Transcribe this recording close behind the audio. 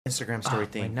Instagram story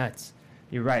My thing. nuts.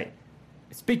 You're right.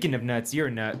 Speaking of nuts, you're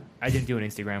a nut. I didn't do an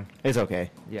Instagram. It's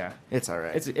okay. Yeah. It's all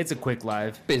right. It's a quick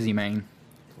live. Busy, man.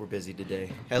 We're busy today.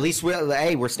 At least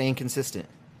we're staying consistent.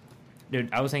 Dude,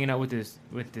 I was hanging out with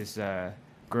this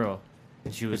girl,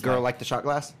 and she The was girl like the shot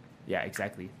glass? yeah,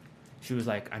 exactly. She was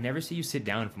like, I never see you sit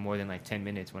down for more than like 10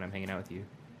 minutes when I'm hanging out with you.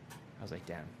 I was like,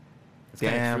 damn. That's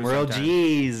kinda Damn, true real sometimes.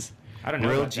 G's. I don't know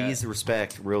Real about G's that.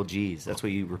 respect. Real G's. That's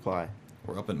what you reply.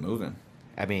 We're up and moving.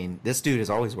 I mean, this dude is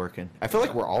always working. I feel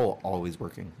like we're all always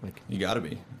working. Like, You gotta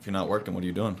be. If you're not working, what are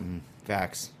you doing?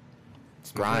 facts.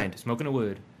 Grind. Smoking a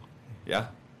wood Yeah.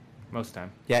 most of the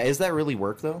time. Yeah, is that really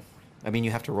work, though? I mean,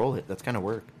 you have to roll it. That's kind of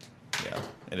work. Yeah.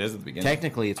 It is at the beginning.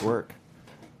 Technically, it's work.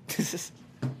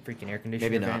 Freaking air conditioner.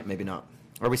 Maybe not. vent. Maybe not.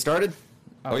 Are we started?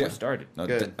 Oh, yeah. we started. No,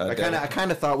 Good. I Dad-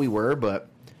 kind of thought we were, but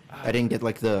I didn't get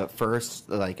like the first.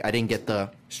 Like, I didn't get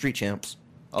the street champs.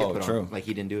 get Oh, put on. true. Like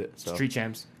he didn't do it. So. Street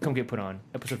Champs, come get put on.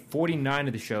 Episode 49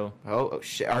 of the show. Oh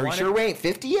shit! Are we wanted- sure we ain't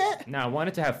 50 yet? Now, I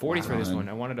wanted to have 40s for this Wow. one.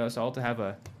 I wanted us all to have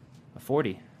a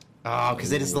 40. Oh,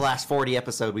 because it is the last 40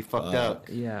 episode. We fucked up.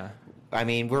 Yeah. I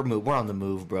mean, we're on the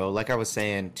move, bro. Like I was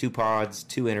saying, 2 pods,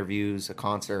 2 interviews, a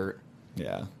concert.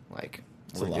 Yeah. Like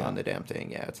It's we're a doing lot. the damn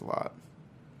thing. Yeah, it's a lot.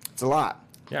 It's a lot.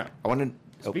 Yeah. I wanted.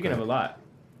 Speaking of a lot,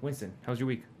 Winston, how was your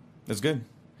week? It's good.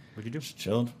 What'd you do? Just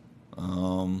chilled.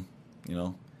 You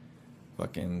know,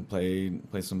 fucking played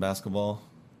some basketball.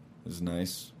 It was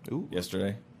nice. Ooh.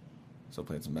 Yesterday. So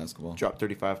played some basketball. Dropped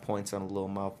 35 points on a little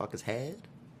motherfucker's head.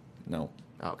 No.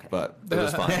 Oh, okay. But it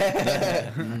was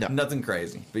fun. No. Nothing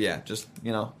crazy. But yeah, just,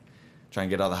 try and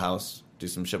get out of the house, do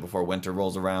some shit before winter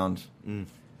rolls around. Mm.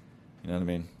 You know what I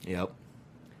mean? Yep.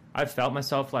 I've felt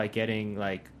myself like getting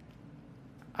like,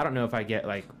 I don't know if I get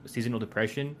like seasonal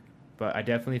depression, but I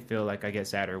definitely feel like I get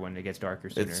sadder when it gets darker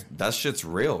sooner. That shit's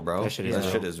real, bro. That shit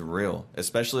is real. real.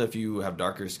 Especially if you have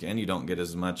darker skin, you don't get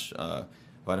as much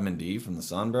vitamin D from the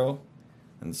sun, bro.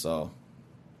 And so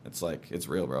it's like, it's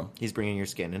real, bro. He's bringing your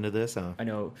skin into this, huh? I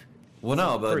know. Well,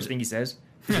 no, but First thing he says.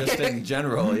 just in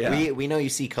general, yeah. We know you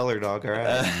see color, dog. All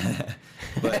right.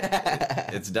 But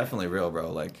it's definitely real,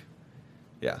 bro. Like,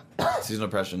 yeah, seasonal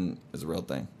depression is a real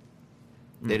thing,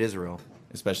 It is real.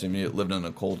 especially when you lived in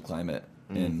a cold climate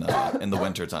in the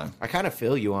winter time. I kind of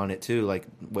feel you on it too. Like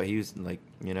what he was like,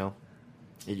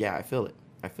 Yeah, I feel it.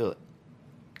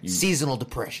 Seasonal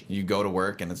depression. You go to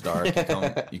work and it's dark.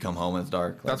 You come home and it's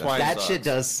dark. Like, That's why- That sucks. shit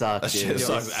does suck, That dude. shit It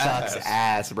sucks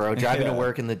ass, bro. Driving to Yeah.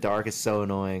 work in the dark is so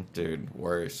annoying. Dude,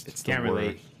 worst. It's Can't the relate.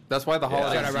 worst. That's why the Yeah.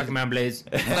 holiday Shout out season- Rocky Mountain Blaze.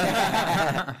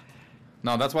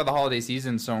 No, that's why the holiday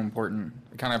season's so important.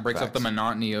 It kind of breaks up the Facts.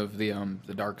 monotony of the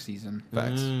dark season.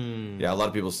 Facts. Mm. Yeah, a lot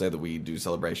of people say that we do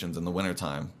celebrations in the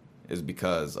wintertime is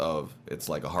because of it's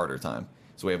like a harder time.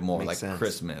 So we have more Makes like sense.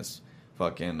 Christmas,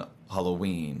 fucking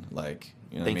Halloween, like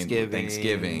Thanksgiving.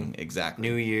 Thanksgiving, exactly.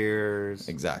 New Year's.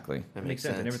 Exactly. That Makes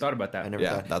sense. I never thought about that. I never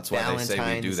Yeah, thought- that's why they say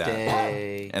we do Valentine's that.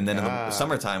 Day. And then in the Ah.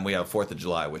 summertime we have 4th of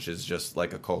July, which is just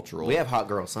like a cultural. We have hot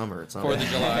girl summer. It's not 4th of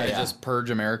July, Yeah. just purge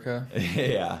America.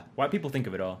 yeah. Why people think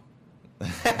of it all.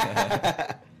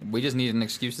 We just need an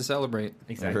excuse to celebrate.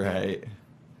 Exactly. Right.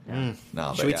 Mm.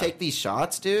 No, Should we take these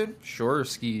shots, dude? Sure,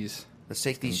 skis. Let's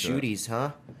take these Into it. shooties,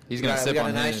 huh? He's We gonna got- sip We got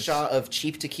on a nice his. shot of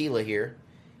cheap tequila here.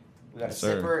 We got a Yes,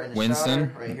 sir. sipper and a Winston.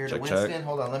 shotter right here to Check, Winston. check.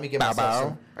 Hold on, let me give Bow, myself bow.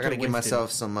 some. I gotta To give Winston.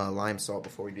 myself some lime salt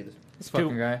before we do this. This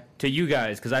fucking guy. To you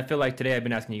guys, because I feel like today I've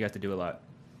been asking you guys to do a lot.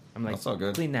 I'm like, That's all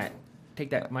good. clean that.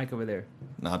 Take that mic over there.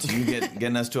 Not to you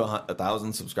getting us to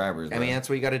 1,000 subscribers. I mean, bro. that's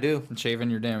what you got to do. And shaving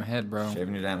your damn head, bro.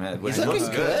 Shaving your damn head. He's which looking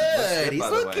looks good. Looks He's by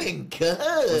the way. looking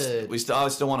good. I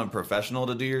still want a professional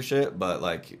to do your shit, but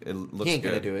like it looks He ain't good.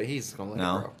 gonna do it. He's gonna let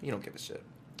No? it grow. You don't give a shit.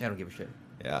 I don't give a shit.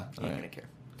 Yeah. He ain't alright. gonna care.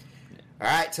 All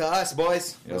right, to us,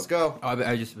 boys. Yep. Let's go. Oh,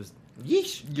 I just was.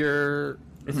 Yeesh. You're.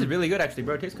 This is really good, actually,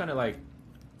 bro. It tastes kind of like.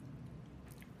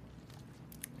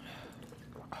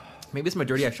 Maybe it's my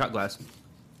dirty ass shot glass.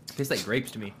 It tastes like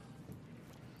grapes to me.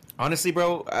 Honestly,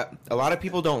 bro, a lot of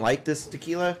people don't like this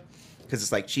tequila because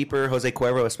it's like cheaper. Jose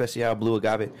Cuervo, Especial, Blue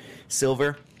Agave,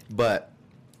 Silver, but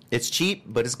it's cheap,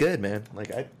 but it's good, man.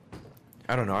 Like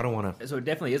I don't know. I don't want to. So it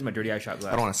definitely is my dirty ass shot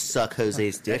glass. I don't want to suck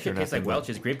Jose's That dick or shit tastes like nothing. but-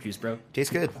 Welch's grape juice, bro.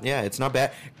 Tastes good. Yeah, it's not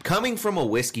bad. Coming from a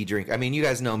whiskey drink, I mean, you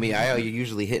guys know me. You're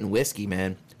usually hitting whiskey,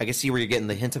 man. I can see where you're getting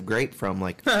the hint of grape from.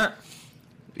 Like,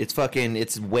 it's fucking.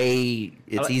 It's way.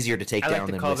 It's easier to take I down like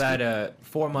to than call whiskey. that a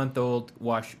 4-month-old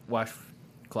wash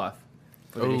cloth.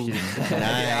 For the Ooh. dishes.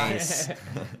 Nice.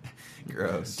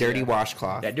 Gross. Dirty Yeah.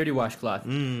 washcloth. That dirty washcloth.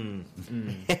 Mmm.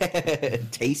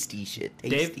 Tasty shit. Tasty.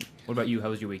 Dave, what about you? How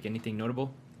was your week? Anything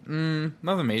notable?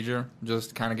 Nothing major.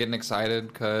 Just kind of getting excited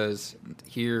because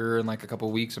here in like a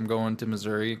couple weeks I'm going to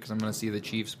Missouri because I'm going to see the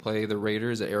Chiefs play the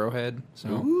Raiders at Arrowhead. So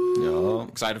Yo.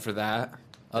 excited for that.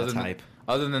 That's hype.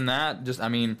 Other than that, just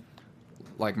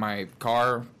like my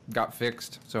car got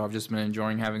fixed, so I've just been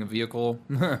enjoying having a vehicle.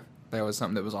 That was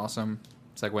something that was awesome.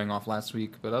 Segueing off last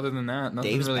week, but other than that,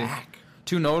 nothing Dave's really back.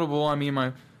 too notable. I mean,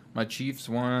 my Chiefs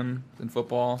won in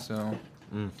football, so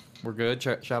we're good.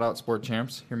 Shout out Sport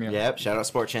Champs. Hear me out. Yep. Shout out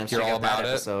Sport Champs. Hear Check all out that about it.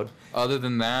 episode. Other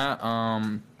than that,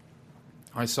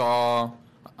 I saw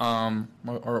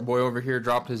our boy over here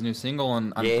dropped his new single,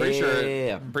 and I'm pretty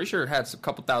sure it had a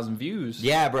couple thousand views.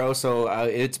 Yeah, bro. So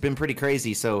it's been pretty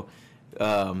crazy. So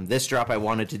this drop, I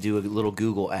wanted to do a little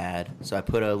Google ad. So I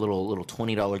put a little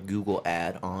 $20 Google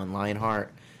ad on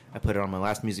Lionheart. I put it on my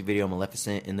last music video,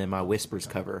 Maleficent, and then my Whispers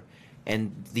cover.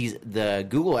 And the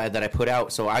Google ad that I put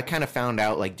out. So I kind of found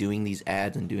out, like, doing these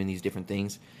ads and doing these different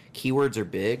things. Keywords are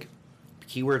big.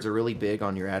 Keywords are really big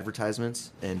on your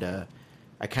advertisements, and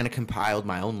I kind of compiled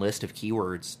my own list of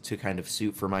keywords to kind of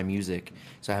suit for my music.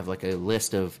 So I have like a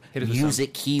list of Hit us with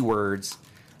music keywords,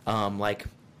 like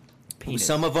Penis.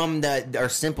 some of them that are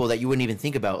simple that you wouldn't even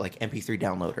think about, like MP3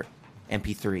 downloader,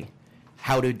 MP3,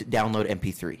 how to download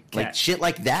MP3, like Cats. shit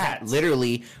like that. Cats.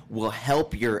 Literally will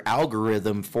help your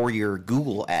algorithm for your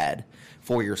Google ad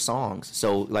for your songs.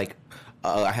 So like,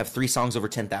 I have 3 songs over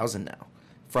 10,000 now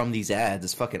from these ads.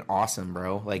 It's fucking awesome,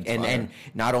 bro. Like, and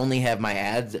not only have my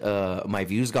ads, my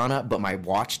views gone up, but my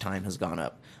watch time has gone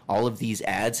up. All of these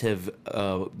ads have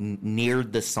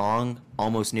neared the song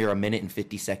almost near 1 minute and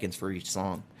 50 seconds for each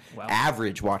song. Wow.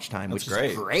 Average watch time, which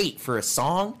That's is great for a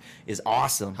song, is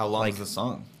awesome. How long like, is the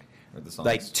song? Or the songs?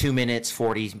 like 2 minutes,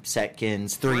 40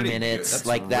 seconds, 3 Pretty minutes. good. That's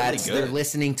Like really that's good. they're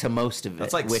listening to most of it.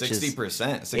 That's like which is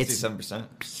 60%,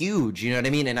 67%. huge. You know what I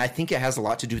mean? And I think it has a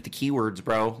lot to do with the keywords,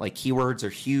 bro. Like keywords are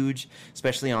huge,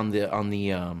 especially on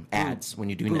the ads when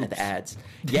you're doing the ads.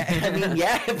 Yeah, I mean,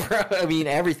 yeah, bro. I mean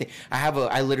everything.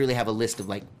 I literally have a list of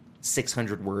like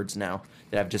 600 words now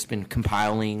that I've just been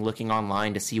compiling, looking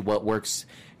online to see what works,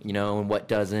 you know, and what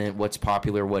doesn't, what's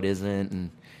popular, what isn't,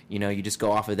 and you know, you just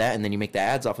go off of that, and then you make the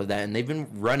ads off of that, and they've been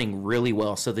running really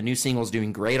well. So the new single's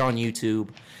doing great on YouTube,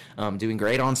 doing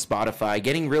great on Spotify,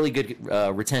 getting really good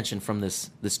retention from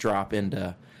this drop,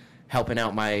 and helping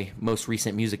out my most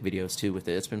recent music videos too with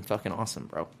it. It's been fucking awesome,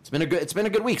 bro. It's been a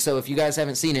good week. So if you guys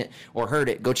haven't seen it or heard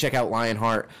it, go check out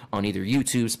Lionheart on either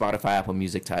YouTube, Spotify, Apple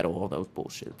Music, Tidal, all those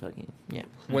bullshit. Fucking yeah.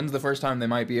 When's the first time they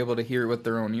might be able to hear it with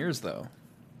their own ears, though?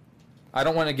 I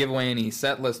don't want to give away any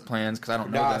set list plans because I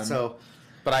don't know them. So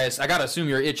But I gotta assume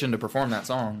you're itching to perform that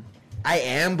song. I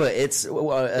am, but it's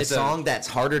a It's song that's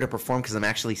harder to perform because I'm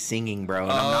actually singing, bro.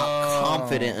 And I'm not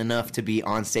confident enough to be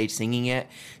on stage singing it.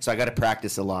 So I got to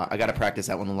practice a lot. I got to practice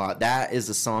that one a lot. That is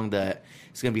a song that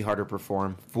is going to be harder to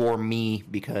perform for me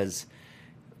because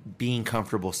being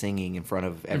comfortable singing in front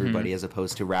of everybody as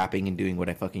opposed to rapping and doing what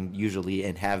I fucking usually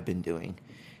and have been doing,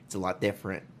 it's a lot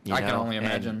different. You I know? can only And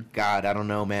imagine. God, I don't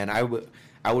know, man. I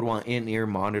would want in-ear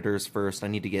monitors first. I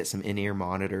need to get some in-ear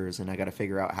monitors, and I got to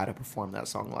figure out how to perform that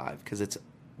song live because it's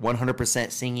 100%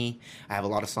 singy. I have a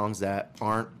lot of songs that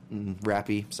aren't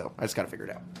rappy, so I just got to figure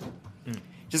it out.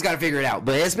 Just got to figure it out.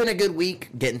 But it's been a good week.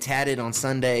 Getting tatted on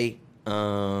Sunday. Just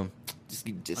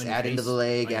On your add into face? the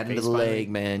leg, On your add into face the finally? leg,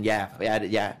 man. Yeah.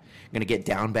 I'm gonna get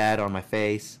down bad on my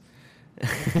face.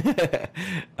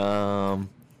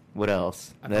 What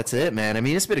else? That's it, man. I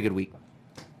mean, it's been a good week.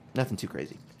 Nothing too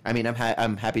crazy. I mean,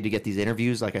 I'm happy to get these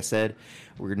interviews. Like I said,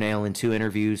 we're nailing 2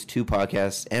 interviews, 2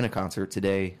 podcasts, and a concert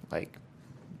today. Like,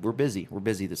 we're busy. We're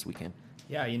busy this weekend.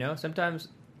 Yeah, you know, sometimes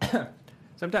I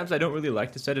don't really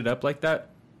like to set it up like that.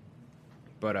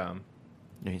 But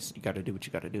You got to do what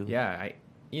you got to do. yeah,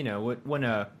 when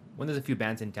there's a few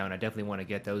bands in town, I definitely want to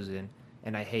get those in.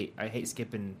 And I hate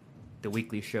skipping the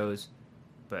weekly shows,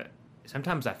 but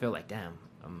sometimes I feel like, damn,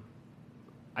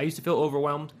 I used to feel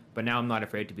overwhelmed, but now I'm not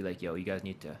afraid to be like, yo, you guys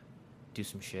need to do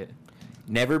some shit.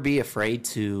 Never be afraid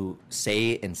to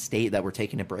say and state that we're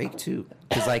taking a break too,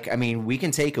 because like, I mean, we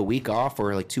can take a week off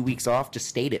or like 2 weeks off. Just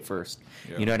state it first.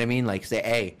 Yeah. You know what I mean? Like, say,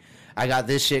 hey, I got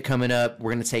this shit coming up.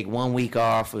 We're gonna take 1 week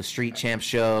off, a Street Champs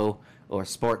show or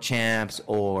Sport Champs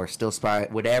or Still Spy,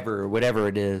 whatever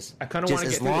it is. I kinda Just wanna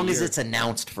get as through the long as year. it's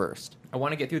announced first. I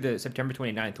want to get through the September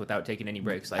 29th without taking any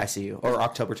breaks. Like, I see you. Or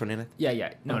October 29th.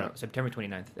 Yeah. No, September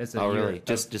 29th. That's the Oh, year really? of-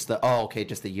 Just the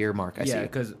just the year mark. I see. yeah, You.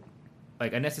 because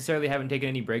like I necessarily haven't taken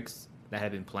any breaks that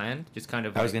have been planned. Just kind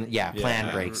of. I was like, gonna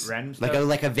plan breaks, random like stuff.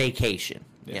 like a vacation.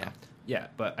 Yeah. Yeah. Yeah,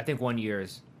 but I think 1 year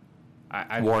is.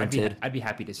 Warranted. I'd be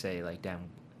happy to say like, damn,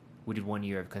 we did 1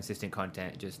 year of consistent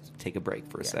content. Just Take a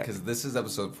break for a sec. Because this is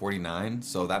episode 49,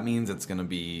 so that means it's going to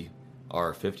be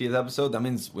our 50th episode, that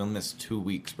means we'll miss 2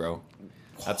 weeks, bro.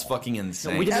 That's fucking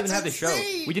insane. No, we didn't That's even have the show.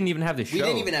 insane. We didn't even have the show. We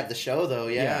didn't even have the show though.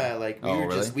 Yeah, Yeah. like we Oh, were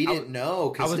really? just we didn't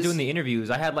know. I was this- doing the interviews.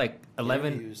 I had like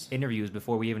 11 Interviews. interviews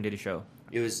before we even did a show.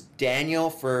 It was Daniel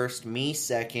first, me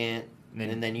second,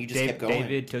 and then you just kept going.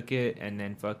 David took it, and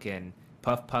then fucking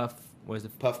Puff was the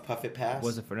Puff it pass.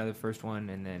 was for another first one,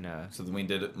 and then So then we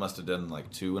must have done like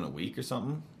 2 in a week or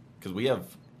something, because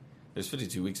there's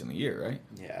 52 weeks in the year, right?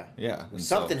 Yeah. Yeah. and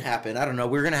Something so happened. I don't know.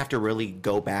 We're gonna have to really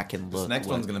go back and look. This next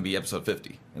what- one's gonna be episode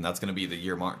 50, and that's gonna be the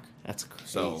year mark. That's crazy.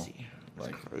 So,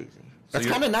 like, Crazy. so That's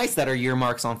you're- kind of nice that our year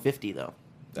marks on 50 though.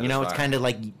 That You know, is it's fire. kind of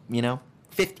like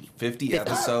 50. 50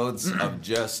 episodes of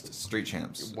just Street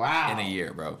Champs. Wow. In a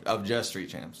year, bro. Of just Street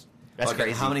Champs. That's Okay,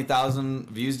 crazy. How many thousand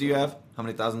views do you have? How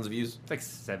many thousands of views? it's like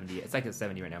 70. It's like at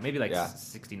 70 right now. Maybe like Yeah.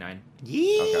 69.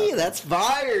 Yee, Okay. that's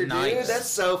fire, dude. Nice. That's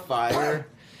so fire.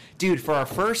 Dude, for our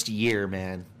first year,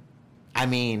 man. I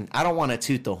mean, I don't want to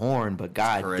toot the horn, but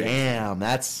god Crazy. damn,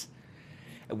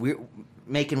 we're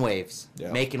making waves.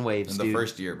 Yeah. Making waves, In the dude.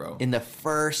 first year, bro. In the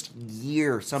first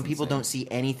year. Some That's people insane. don't see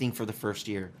anything for the first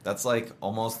year. That's like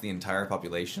almost the entire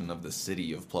population of the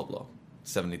city of Pueblo.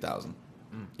 70,000.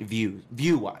 View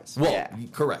wise. Well, yeah.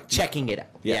 correct. Checking it out.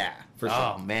 Yeah, Yeah. for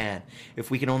Oh sure. man. If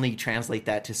we can only translate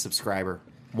that to subscriber.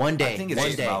 One day. I think it's one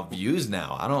just day. about views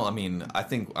now.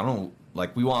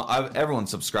 Everyone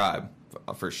subscribe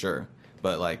for sure.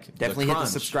 But like Definitely the hit the crunch,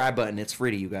 subscribe button. It's free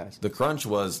to you guys. The crunch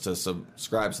was to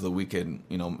subscribe so that we could,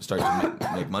 start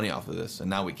to make money off of this, and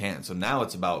now we can. So now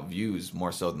it's about views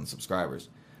more so than subscribers.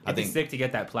 It'd be sick to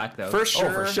get that plaque though. For sure.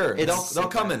 Oh, for sure. It's They'll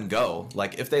sick, come man. and go.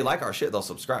 Like if they like our shit, they'll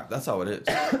subscribe. That's how it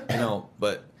is.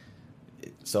 But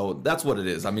so that's what it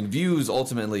is. I mean, views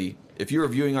ultimately. If you're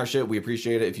reviewing our shit, we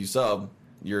appreciate it. If you sub,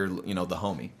 you're the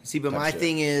homie. See, but type my shit.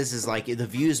 thing is like the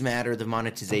views matter, the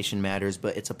monetization matters,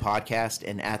 but it's a podcast,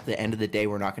 and at the end of the day,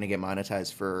 we're not going to get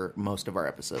monetized for most of our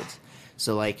episodes.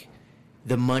 So like,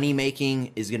 the money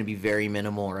making is going to be very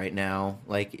minimal right now.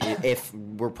 Like, if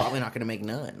we're probably not going to make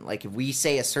none. Like, if we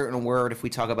say a certain word, if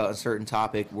we talk about a certain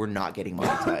topic, we're not getting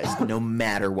monetized, no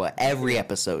matter what. Every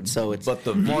episode. So it's But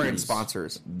the more in views-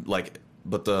 sponsors.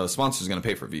 But the sponsor's going to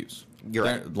pay for views. You're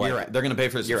They're- right. Like, You're right. They're going to pay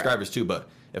for You're right. subscribers too. But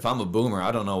if I'm a boomer,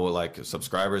 I don't know what like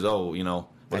subscribers. What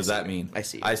I does see. that mean? I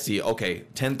see. I see. Okay,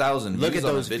 10,000. Look views at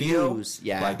on a those video. views.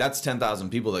 Yeah. like that's 10,000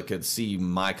 people that could see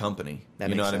my company. That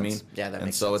you know makes what I mean? sense. Yeah, that and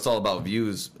makes so sense. it's all about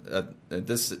views at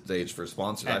this stage for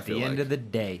sponsors. I At feel the end like of the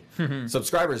day.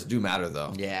 subscribers do matter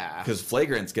though. Yeah. because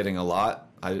Flagrant's getting a lot.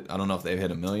 I don't know if they've hit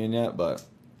 1 million yet, but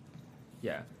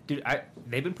Yeah, dude.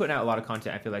 They've been putting out a lot of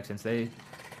content. I feel like since they,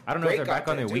 I don't know Great if they're back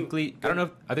on their content, too. weekly. I don't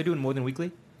know. Are they doing more than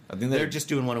weekly? I think They're just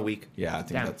doing one a week. yeah. I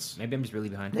think Damn. that's Maybe I'm just really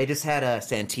behind. They just had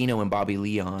Santino and Bobby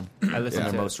Lee on. I listened on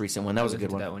to their most recent one. That was a good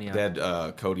listened to one. That one, yeah. they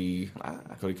had Cody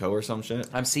Ko or some shit.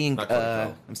 I'm seeing Not Cody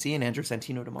Ko. I'm seeing Andrew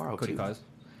Santino tomorrow Cody too. Cause.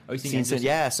 Oh, you seen Seen some- Andrews?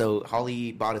 yeah, so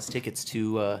Holly bought us tickets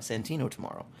to Santino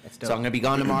tomorrow. That's So dope. I'm gonna be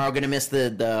gone tomorrow. Gonna miss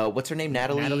the what's her name,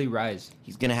 Natalie. Natalie Rise.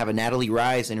 He's gonna have a Natalie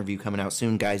Rise interview coming out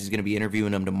soon, guys. He's gonna be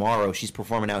interviewing them tomorrow. She's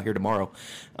performing out here tomorrow.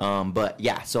 But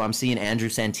yeah, so I'm seeing Andrew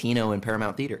Santino in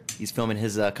Paramount Theater. He's filming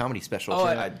his comedy special. Oh,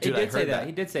 too. I- Dude, He I did say heard that.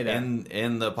 He did say that.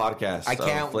 in the podcast. I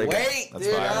can't Flagrant. wait, That's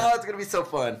dude. fire. Oh, it's gonna be so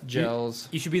fun. Gels.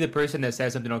 You should be the person that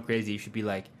says something all crazy. You should be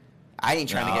like, I ain't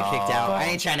trying to get kicked No. out. I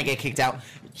ain't trying to get kicked out.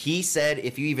 He said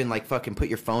if you even like fucking put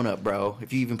your phone up, bro.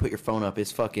 If you even put your phone up,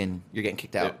 it's fucking you're getting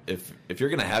kicked out. If you're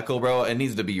gonna heckle, bro, it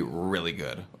needs to be really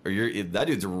good, or that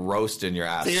dude's roasting your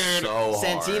ass Dude, so hard.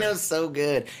 Santino's so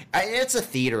good. It's a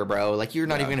theater, bro. Like you're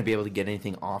not Yeah. even gonna be able to get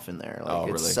anything off in there. Like Oh,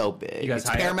 it's really? so big. you guys It's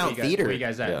high up? Paramount Where you guys- Theater. Where you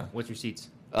guys at? Yeah. What's your seats?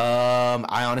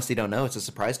 I honestly don't know. It's a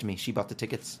surprise to me. She bought the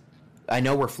tickets. I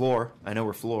know we're floor.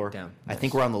 Damn. I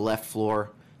think we're on the left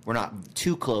floor. We're not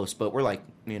too close, but we're like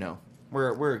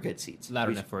we're good seats. Loud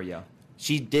We- enough for you.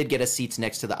 She did get us seats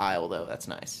next to the aisle though. That's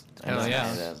nice. Hell That's yeah.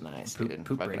 nice. That's nice. Poop- dude.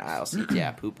 poop Fucking breaks. aisle seats.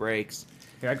 Yeah, poop breaks.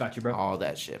 Here, I got you, bro. All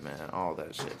that shit, man. All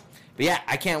that shit. But yeah,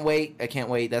 I can't wait. I can't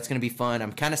wait. That's gonna be fun.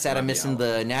 I'm kind of sad I'm missing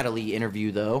the Natalie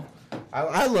interview though.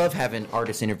 I love having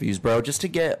artist interviews, bro, just to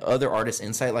get other artists'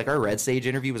 insight. Like our Red Stage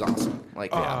interview was awesome.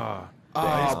 Like, Ah. oh,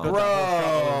 spilled the whole shot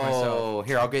all over bro. myself.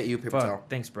 Here, I'll get you a paper Fuck. towel.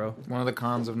 Thanks, bro. One of the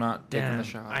cons of not taking Damn. the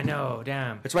shot. I know.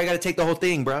 Damn. That's why I got to take the whole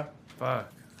thing, bro.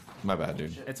 Fuck. My bad,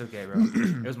 dude. It's okay, bro.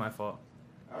 It was my fault.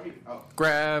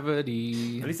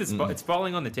 Gravity. At least it's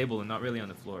falling on the table and not really on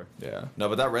the floor. Yeah. No,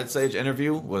 but that Red Sage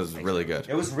interview was really good.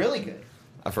 It was really good.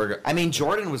 I forgot. I mean,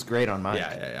 Jordan was great on mic.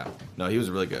 Yeah. No, he was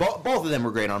really good. Both of them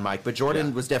were great on mic, but Jordan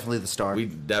Yeah. was definitely the star. We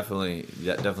definitely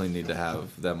need to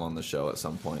have them on the show at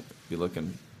some point. Be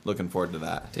looking forward to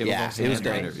that. Table Yeah, Talks it was and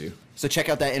great. interview. So check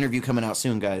out that interview coming out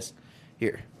soon, guys.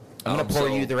 Here. I'm gonna pour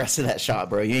you the rest of that shot,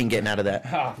 bro. You ain't getting out of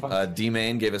that.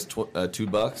 D-Main gave us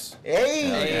 $2.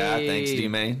 Hey, Yeah, thanks,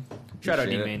 D-Main. Shout out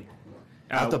Appreciate it. D-Main.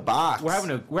 Out the box. We're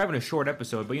having a short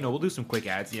episode, but we'll do some quick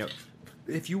ads.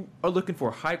 If you are looking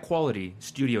for high quality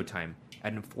studio time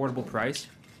at an affordable price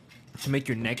to make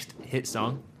your next hit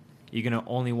song, you're gonna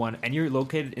only want, and you're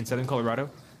located in Southern Colorado,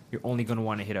 you're only gonna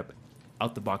want to hit up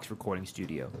Out the Box Recording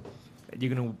Studio.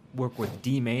 You're gonna work with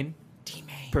D-Main,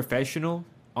 professional,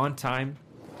 on time,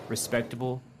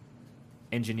 respectable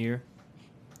engineer,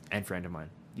 and friend of mine.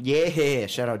 Yeah,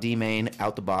 shout out D-Main,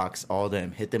 Out the Box, all of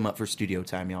them. Hit them up for studio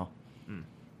time, y'all.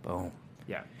 Boom.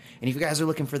 Yeah. And if you guys are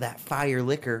looking for that fire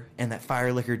liquor and that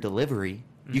fire liquor delivery,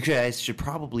 you guys should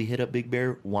probably hit up Big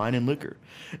Bear Wine and Liquor.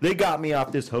 They got me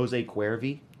off this Jose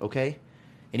Cuervi, okay?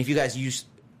 And if you guys use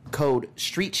code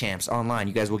Street Champs online,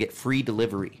 you guys will get free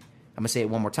delivery. I'm going to say it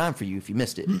one more time for you if you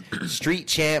missed it. Street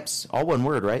Champs, all one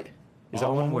word, right? Is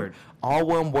All that one word. All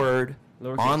one word,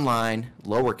 Lowercase. online,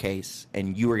 lowercase,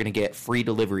 and you are going to get free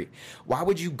delivery. Why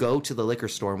would you go to the liquor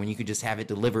store when you could just have it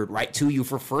delivered right to you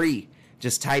for free?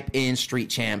 Just type in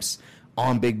Street Champs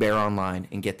on Big Bear Online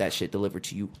and get that shit delivered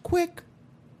to you quick.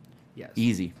 Yes.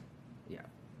 Easy. Yeah.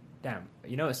 Damn.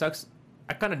 It sucks.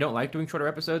 I kind of don't like doing shorter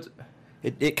episodes.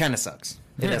 It kind of sucks.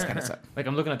 It does kind of suck. Like,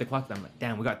 I'm looking at the clock, and I'm like,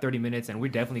 damn, we got 30 minutes, and we're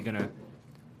definitely going to...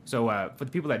 So, for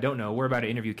the people that don't know, we're about to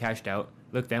interview Cashed Out.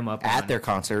 Look them up. At on- their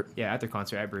concert. Yeah, at their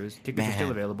concert at Brews. Tickets Man. are still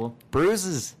available. Brews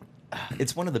is...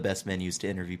 It's one of the best venues to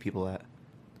interview people at.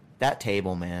 That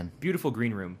table, man. Beautiful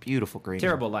green room. Beautiful green.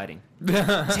 Terrible lighting.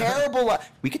 Terrible light.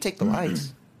 We could take the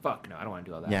lights. Fuck, no, I don't want to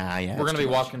do all that. Yeah. We're it's gonna be too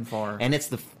much. walking far. And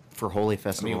it's for Holy I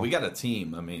Festival. mean, we got a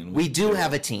team. I mean, We do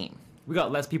have a team. We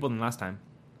got less people than last time.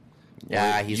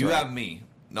 Yeah, he's you right. have me.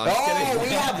 No, I'm just Oh, kidding. we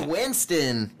have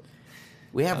Winston.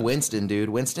 We have Winston, dude.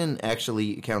 Winston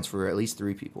actually accounts for at least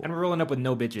 3 people. And we're rolling up with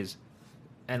no bitches.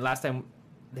 And last time,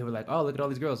 they were like, oh, look at all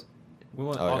these girls. We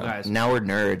want Oh, all yeah. guys. Now we're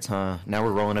nerds, huh? Now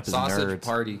we're rolling up as Sausage nerds.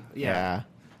 party. Yeah.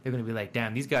 They're going to be like,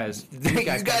 damn, these guys... You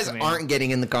guys aren't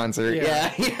getting in the concert.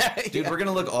 Yeah. Yeah. Dude, we're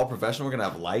gonna look all professional. We're gonna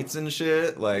have lights and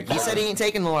shit. Like He said he ain't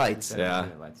taking the lights. Yeah.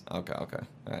 Okay. All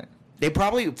right. They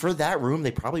probably, for that room, they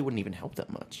probably wouldn't even help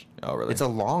that much. Oh, really? It's a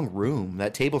long room.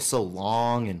 That table's so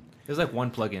long, and There's like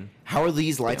one plug-in. how are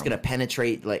these lights Yeah. going to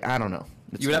penetrate? Like, I don't know.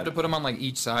 It's You would have to gotta- put them on like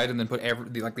each side, and then put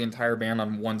the entire band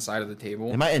on one side of the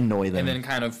table, It might annoy them. and then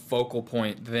kind of focal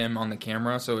point them on the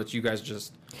camera, so it's you guys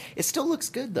just. It still looks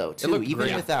good though, too. looked Even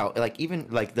great. without, even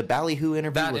the Ballyhoo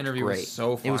interview. That looked interview was great.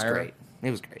 so It was fire. great. It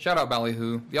was great. Shout out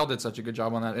Ballyhoo. Y'all did such a good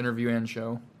job on that interview and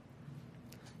show.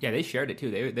 Yeah, they shared it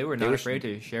too. They were not were- afraid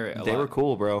to share it a They lot. were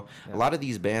cool, bro. Yeah. A lot of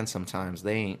these bands sometimes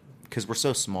they ain't, because we're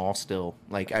so small still.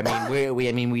 Like, I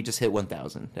mean, we just hit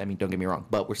 1,000. I mean, don't get me wrong,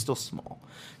 but we're still small.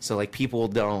 So like, people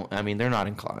don't. I mean, they're not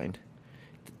inclined.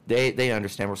 They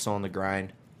understand we're still on the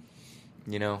grind.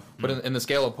 You know, But in the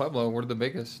scale of Pueblo, we're the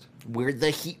biggest. we're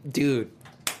the dude.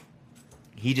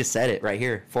 He just said it right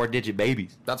here. 4-digit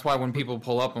babies. That's why when people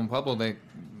pull up on Pueblo,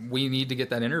 we need to get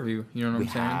that interview. You know what We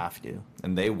I'm saying? have to.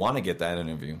 And they want to get that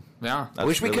interview. Yeah. I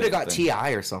wish we really could have the got thing.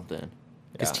 Ti or something.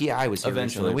 Because Yeah. Ti was here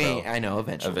Eventually, recently. bro. I know.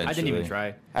 Eventually. I didn't even Eventually.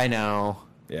 try. I know.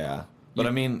 Yeah. But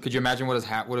I mean, Could you imagine what his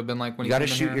hat would have been like when You he got to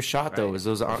came in shoot here? your shot though. Right. Is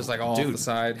those Just like all off dude, the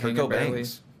side, Kurt hanging barely.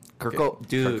 Cobain's. dude. Kurt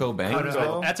Cobain, Oh, no,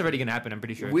 bro. that's already gonna happen. I'm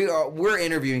pretty sure. We're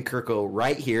interviewing Kirko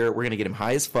right here. We're gonna get him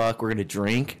high as fuck. We're gonna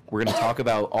drink. We're gonna talk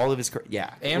about all of his.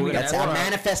 And we that's can I'm ask-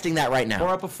 manifesting that right Pour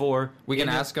now. up a 4. We can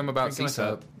Drink ask him about drink my CSUP.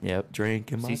 cup. Yep,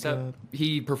 drink in my CSUP? cup.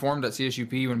 He performed at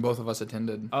CSUP when both of us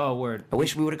attended. Oh, word. I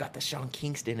wish we would have got the Sean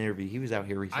Kingston interview. He was out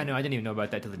here recently. I know. I didn't even know about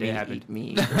that till the day it happened.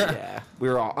 Me. Yeah, we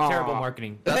were all Terrible aw.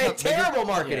 marketing. Hey, That's terrible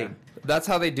marketing. That's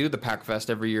how they do the Pack Fest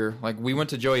every year. Like, we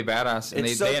went to Joey Badass, and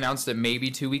It's they so- announced it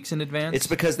maybe 2 weeks in advance. It's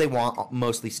because they want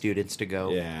mostly students to go.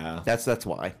 Yeah. That's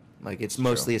why. Like, it's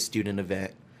mostly a student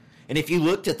event. And if you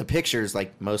looked at the pictures,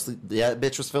 like, mostly that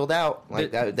bitch was filled out.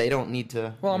 Like, they don't need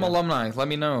to. Well, I'm alumni. Let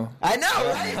me know. I know,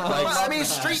 right? I mean,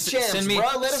 street champs, bro.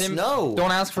 Let us know.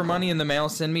 Don't ask for money in the mail.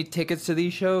 Send me tickets to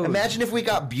these shows. Imagine if we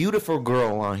got beautiful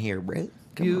girl on here, bro.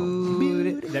 Come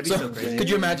on. That'd be So, so crazy. could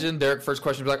you imagine Derek? First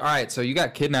question was like, "All right, so you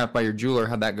got kidnapped by your jeweler.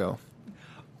 How'd that go?"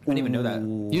 I didn't even know that.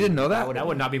 You didn't know that? That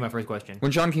would not be my first question.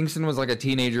 When Sean Kingston was like a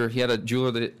teenager, he had a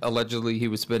jeweler that allegedly he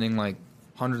was spending like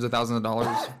hundreds of thousands of dollars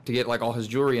to get like all his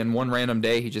jewelry. And one random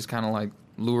day, he just kind of like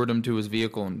lured him to his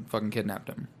vehicle and fucking kidnapped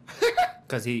him.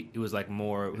 Because he was like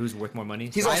more. Who's worth more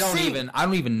money? He's I all don't sick.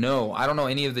 even know. I don't know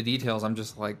any of the details. I'm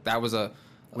just like that was Where'd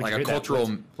like you a hear that?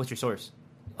 cultural. What's your source?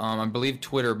 I believe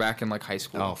Twitter back in like high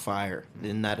school. Oh, fire.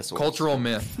 Isn't that a source? Cultural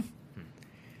myth.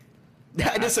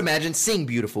 I just imagine sing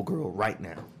beautiful girl right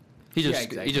now. He just Yeah,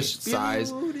 exactly. he just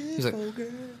sighs. He's like,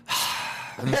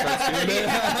 And then starts doing it.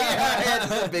 yeah,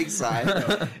 it's a big sign.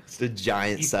 It's a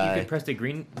giant You sign. could press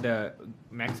the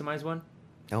maximize one,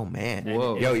 Oh man.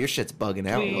 Whoa. Yo, your shit's bugging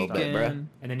out a little bit, bro. Tweaking.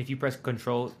 and then if you press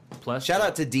Control Plus, Shout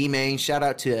out to D-Main. Shout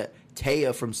out to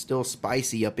Taya from Still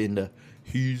Spicy up in the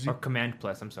or Command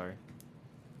Plus. I'm sorry.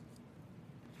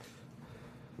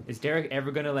 Is Derek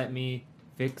ever gonna let me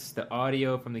fix the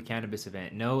audio from the cannabis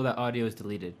event? No, the audio is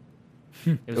deleted.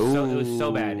 It was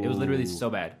so bad. It was literally so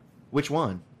bad. Which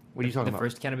one? What are you talking the about?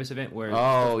 first cannabis event where?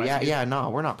 Oh, Spicy yeah, did- yeah, no,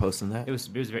 we're not posting that. It was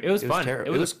fun.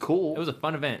 terrible. It was cool. It was a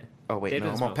fun event. Oh, wait, Dave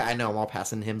no, doesn't smoke. I know, I'm all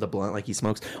passing him the blunt like he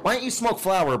smokes. Why don't you smoke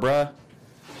flower, bruh?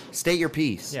 State your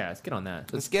piece. Yeah, let's get on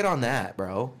that. Let's get on that,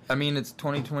 bro. I mean, it's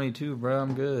 2022, bro.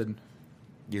 I'm good.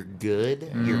 You're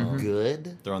good? You're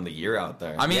good? Throwing the year out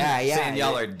there. I mean, saying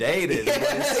y'all are dated. is what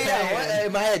it's yeah, what, saying.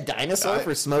 am I a dinosaur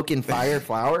for smoking fire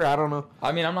flower? I don't know.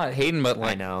 I mean, I'm not hating, but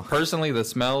like, I know. personally, the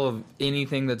smell of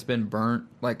anything that's been burnt,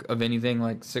 like of anything,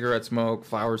 like cigarette smoke,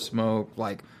 flower smoke,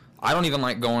 like I don't even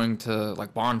like going to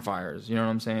like bonfires. You know what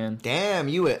I'm saying? Damn,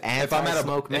 you an If I'm at a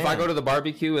anti-smoke man. if I go to the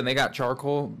barbecue and they got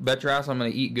charcoal, bet your ass I'm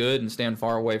gonna eat good and stand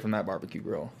far away from that barbecue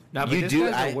grill. No, but You this do-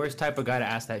 guy's the worst type of guy to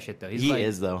ask that shit though. He's He like,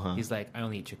 is, though, huh? He's like, I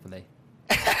only eat Chick-fil-A.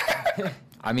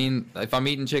 I mean, if I'm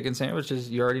eating chicken sandwiches,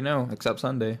 you already know, except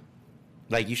Sunday.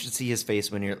 Like, you should see his face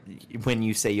when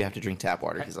you say you have to drink tap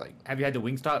water. He's like, Have you had the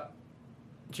Wingstop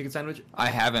chicken sandwich? I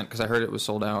haven't because I heard it was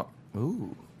sold out.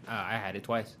 ooh. I had it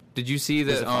twice. Did you see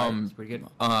Was that it fire? It's pretty good.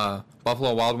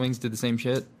 Buffalo Wild Wings did the same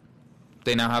shit?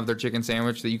 They now have their chicken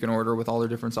sandwich that you can order with all their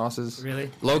different sauces. Really?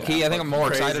 Low key, Yeah, I think I'm more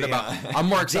fucking excited crazy, about. huh? I'm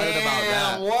more excited about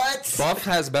Damn, that. what? Buff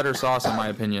has better sauce in my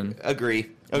opinion.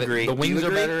 Agree. The- Agree. The Do you wings are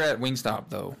agree? better at Wingstop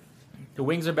though. The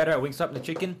wings are better at Wingstop than the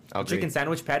chicken. I'll The agree. chicken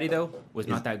sandwich patty though was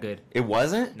Is- not that good. It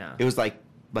wasn't? No. It was like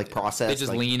processed. They just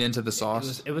like, lean into the It sauce.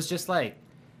 was, it was just like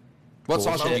What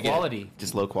sauce bullshit. did you get? quality.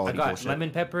 Just low I quality got bullshit.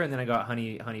 lemon pepper and then I got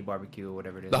honey barbecue or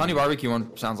whatever it is. The honey barbecue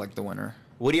one sounds like the winner.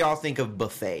 What do y'all think of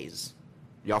buffets?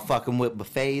 Y'all fucking with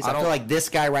buffets? I I feel don't- like this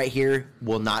guy right here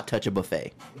will not touch a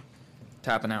buffet.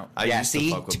 Tapping out. I yeah, used to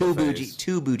see? fuck with Too buffets.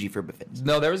 bougie for buffets.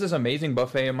 No, there was this amazing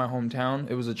buffet in my hometown.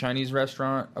 It was a Chinese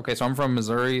restaurant. Okay, so I'm from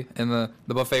Missouri, and the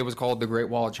buffet was called the Great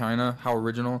Wall of China. How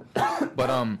original!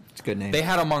 But It's a good name. they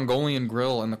had a Mongolian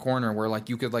grill in the corner where like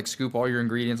you could like scoop all your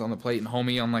ingredients on the plate, and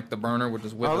homie on like the burner would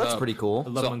just whip Oh, it that's up. pretty cool. I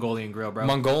love So- Mongolian grill, bro.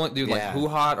 Mongolian dude, Yeah. like Hoo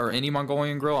Hot or any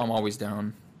Mongolian grill, I'm always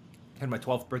down. Had my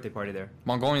 12th birthday party there.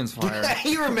 Mongolian's fire.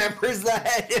 he remembers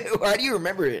that. Why do you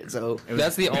remember it? So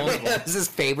That's the only. That's his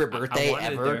favorite birthday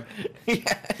wanted it ever.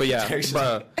 Yeah. But yeah,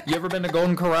 bruh, you ever been to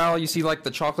Golden Corral? You see like the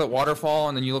chocolate waterfall,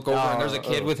 and then you look over and there's a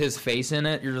kid with his face in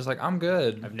it. You're just like, I'm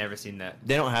good. I've never seen that.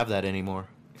 They don't have that anymore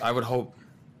I would hope.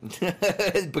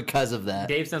 because of that.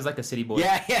 Dave sounds like a city boy.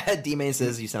 Yeah. D-Main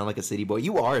says you sound like a city boy.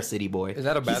 You are a city boy. Is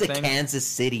that a bad He's thing? a Kansas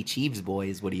City Chiefs boy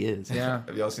is what he is. Yeah.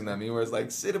 Have y'all seen that meme where it's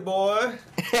like, "City boy"?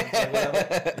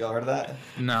 Y'all heard of that?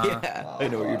 Nah. Yeah, I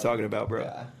know what you're talking about, bro.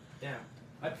 Yeah.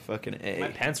 Damn. Fucking My A.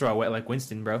 pants are all wet like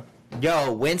Winston, bro.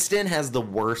 Yo, Winston has the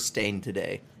worst stain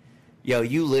today. Yo,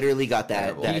 you literally got that,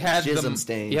 Terrible. that He had jism the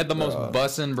stain. he had the most Bruh.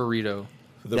 bussin' burrito.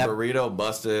 The That- burrito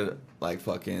busted like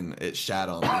fucking. It shat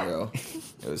on me, bro.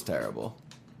 It was terrible.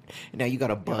 Now you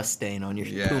got a bust stain on your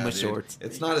Yeah, Puma dude. shorts.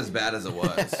 It's not as bad as it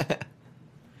was.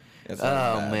 It's not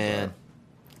Oh as bad, man, bro.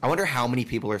 I wonder how many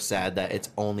people are sad that it's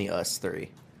only us three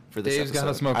for this Dave's got to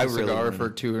episode. smoke I a really cigar wonder. for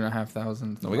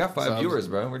 2,500. No, we got 5 subs. viewers,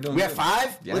 bro. We're doing. We got good.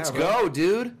 5. Yeah, Let's bro. go,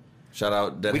 dude. Shout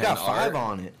out Dead We got Hand 5 Art.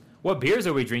 on it. What beers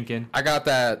are we drinking? I got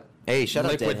that Hey, shut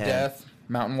up, liquid Deadhead. death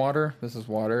mountain water. This is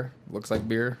water. Looks like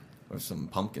beer. with some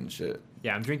pumpkin shit.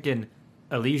 Yeah, I'm drinking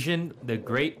Elysian, the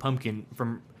Great Pumpkin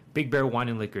from Big Bear Wine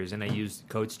and Liquors, and I used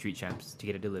code Street Champs to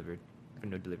get it delivered for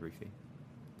no delivery fee.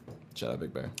 Shout out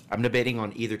Big Bear. I'm debating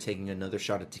on either taking another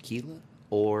shot of tequila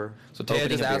or So Taya opening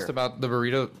just a asked beer. about the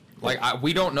burrito. Like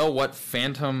we don't know what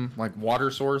phantom like water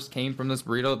source came from this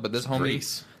burrito, but this homie,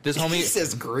 Grease. this homie, He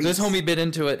says grease. this homie bit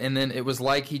into it, and then it was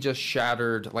like he just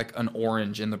shattered like an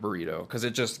orange in the burrito because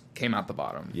it just came out the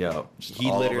bottom. Yo, He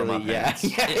literally, yeah,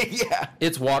 yeah.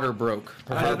 Its water broke.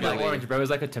 I don't proverbially. like orange, bro. It was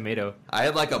like a tomato. I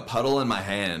had like a puddle in my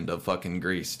hand of fucking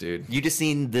grease, dude. You just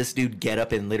seen this dude get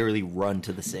up and literally run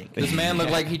to the sink. This man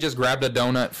looked like he just grabbed a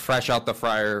donut fresh out the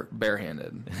fryer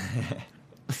barehanded.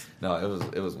 No,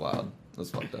 it was wild. It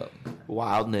was fucked up.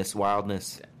 Wildness.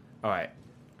 All right.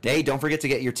 Hey, don't forget to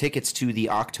get your tickets to the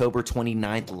October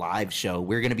 29th live show.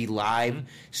 We're going to be live,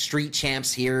 Street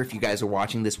Champs here. If you guys are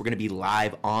watching this, we're going to be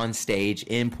live on stage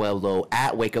in Pueblo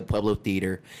at Wake Up Pueblo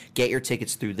Theater. Get your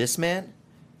tickets through this man,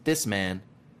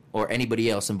 or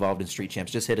anybody else involved in Street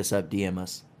Champs. Just hit us up, DM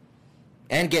us.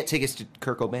 And get tickets to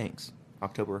Kirk O'Banks,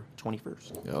 October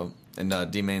 21st. Yo,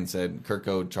 and D-Main said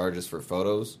Kirko charges for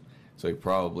photos. So he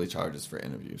probably charges for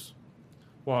interviews.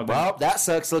 Well, Well, that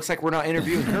sucks. Looks like we're not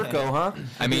interviewing Kirko, huh?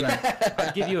 I mean,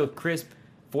 I'll give you a crisp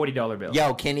 $40 bill.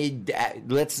 Yo, can he?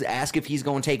 Let's ask if he's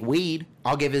going to take weed.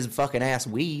 I'll give his fucking ass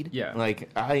weed. Yeah. Like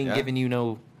I ain't Yeah. giving you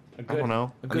no. A I good, don't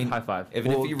know. A good high five. If,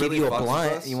 We'll if he give really you a fucks blunt.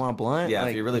 with us, You want a blunt? yeah, Like,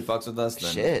 if he really fucks with us,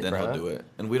 then, shit, then he'll bruh. do it.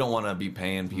 And we don't want to be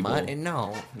paying people.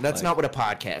 no, that's Like- not what a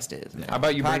podcast is. Man. How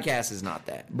about you bring- Podcast is not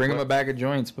that. bring him a bag of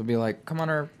joints, but be like, come on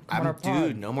our pod.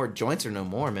 Dude, no more joints or no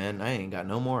more, man. I ain't got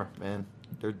no more, man.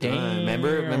 They're done. Damn.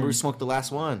 Remember we smoked the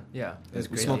last one. Yeah, We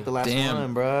crazy. smoked the last Damn.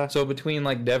 one, bruh. So between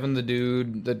like Devin the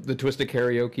Dude, the Twisted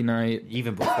Karaoke Night,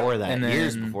 Even before that, And then-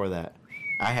 years before that,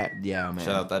 I had man. Shout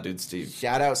out that dude Steve.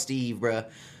 Shout out Steve, bruh.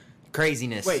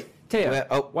 Craziness. Wait, Taya, Well,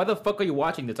 oh. why the fuck are you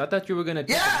watching this? I thought you were gonna.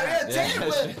 Yeah,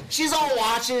 Yeah. she's all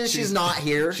watching. She's not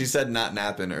here. She said not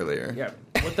napping earlier. Yeah.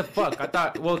 What the fuck? I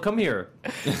thought. Well, come here.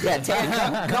 Yeah,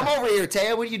 Taya, come over here,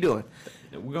 Taya. What are you doing?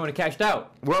 We're going to Cashed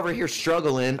Out. We're over here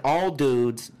struggling, all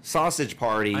dudes, sausage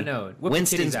party. I know. Whip your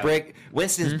titties out.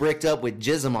 Winston's bricked up with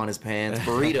jism on his pants,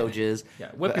 burrito jizz. Yeah.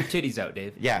 Whip your titties out,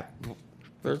 Dave. Yeah,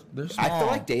 they're I small. feel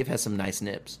like Dave has some nice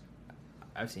nips.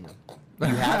 I've seen them. You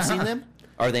have seen them?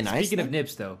 Are they nice? Speaking of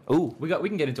nips, though. Ooh. We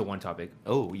can get into one topic.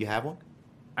 Oh, you have one?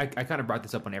 I kind of brought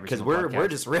this up on every Because single we're podcast.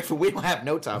 just riffing. We don't have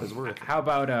no topics. We're riffing. How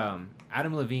about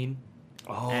Adam Levine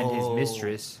and his Oh.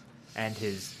 mistress and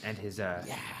his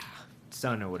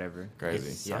son or whatever? Crazy.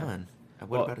 His Yeah. son. What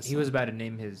Well, about his he son? was about to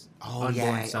name his Oh unborn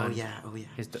yeah. son. Oh yeah. Oh yeah.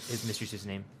 His mistress's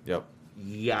name. Yep.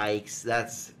 Yikes!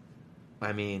 That's.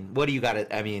 I mean, what do you got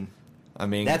to? I mean, I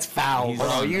mean, that's foul, he's bro.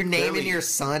 on You're naming clearly- your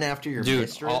son after your dude,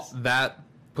 mistress. that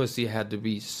pussy had to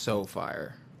be so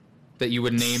fire that you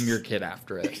would name your kid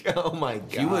after it. Oh my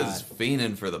god. He was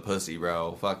fiending for the pussy,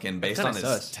 bro. Fucking based kinda on his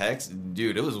sus. text,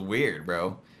 dude. It was weird,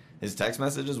 bro. His text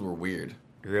messages were weird.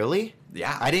 Really?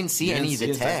 Yeah, I didn't see You any of the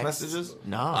his text texts. messages.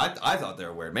 No. I thought they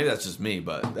were weird. Maybe that's just me,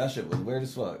 but that shit was weird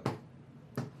as fuck.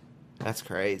 That's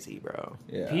crazy, bro.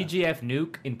 Yeah. PGF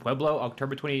Nuke in Pueblo,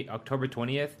 October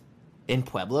 20th. In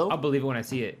Pueblo? I'll believe it when I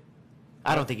see it.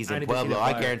 I don't think he's I in need to see Pueblo. the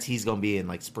I flyer. guarantee he's gonna be in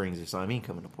like Springs or something. He ain't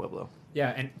coming to Pueblo.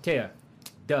 Yeah, and Taya,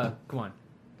 duh, come on.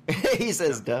 He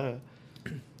says, "Duh."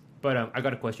 But I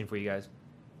got a question for you guys.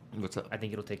 What's up? I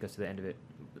think it'll take us to the end of it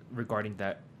regarding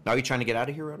that. Are you trying to get out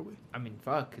of here right away? I mean,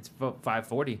 fuck, it's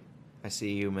 5:40. I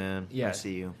see you, man. Yeah. I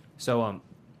see you. So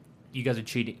you guys are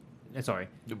cheating. Sorry.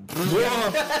 No,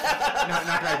 not the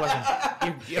right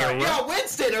question. Yo,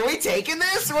 Winston, are we taking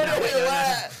this? What are we?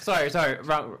 What? Sorry,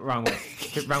 wrong way.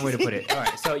 Wrong way to put it. All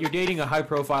right, so you're dating a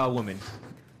high-profile woman.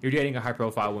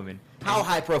 How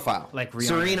high profile? Like Rihanna.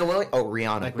 Serena Williams? Oh,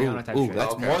 Rihanna. Like Rihanna type ooh, shit.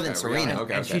 that's Okay, more okay, than Rihanna, Serena.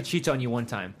 okay. And she cheats on you one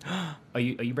time. Are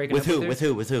you breaking With up who? with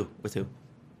her? With who?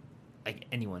 Like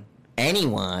anyone.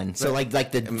 Anyone. So like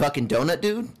the fucking donut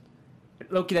dude.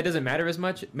 Loki, that doesn't matter as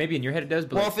much. Maybe in your head it does,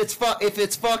 but Well, like, if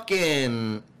it's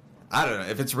fucking. I don't know.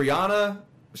 If it's Rihanna,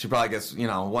 she probably gets,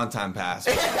 one time pass.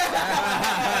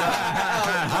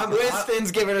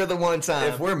 Winston's giving her the one time.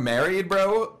 If we're married,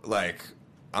 bro, like,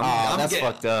 I'm that's getting,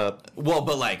 fucked up. Well,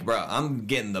 but like, bro, I'm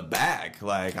getting the bag.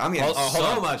 Like, I'm getting Hold so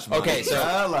on. much money. Okay, so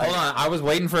hold hold on. I was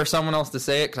waiting for someone else to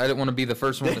say it because I didn't want to be the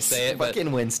first one to say it. But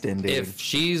Fucking Winston, dude. if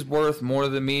she's worth more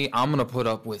than me, I'm gonna put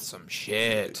up with some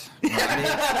shit. When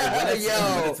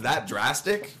Yo. it's that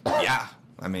drastic, yeah.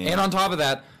 I mean, And on top of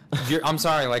that, I'm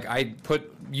sorry. Like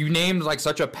you named like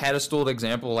such a pedestaled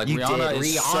example. Like You Rihanna did.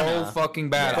 is Rihanna. so fucking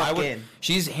bad. Yeah. I would. Fucking.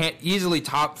 She's easily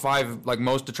top 5 like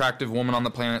most attractive woman on the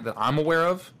planet that I'm aware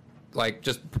of. Like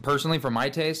just personally for my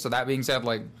taste. So that being said,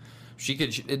 like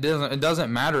it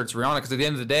doesn't matter. It's Rihanna because at the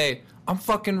end of the day, I'm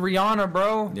fucking Rihanna,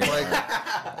 bro.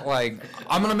 Yeah. Like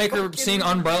I'm gonna make her sing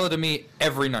Umbrella to me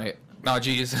every night. No,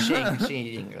 jeez. she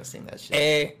ain't gonna sing that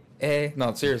shit.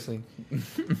 No, seriously.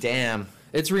 Damn.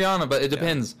 It's Rihanna, but it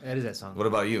depends. that is that song. what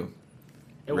about you?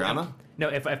 Rihanna? No,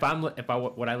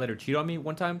 would I let her cheat on me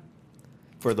one time?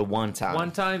 For the one time.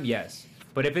 One time, yes.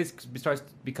 But if it starts to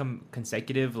become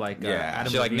consecutive, like Yeah.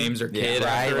 Adam She like Levine, names her Yeah, kid Right?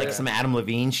 after Like it. some Adam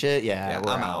Levine shit. Yeah, Yeah,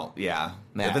 we're I'm out. out. Yeah.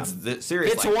 Yeah. If it's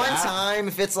serious, If it's like one that, time,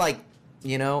 if it's like,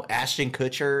 Ashton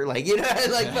Kutcher, like,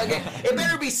 like fucking, it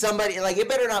better be somebody, like, it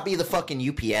better not be the fucking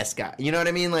UPS guy. You know what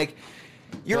I mean? Like,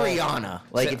 you're Well, Rihanna.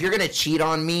 Like, so- if you're gonna cheat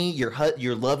on me, your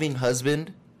loving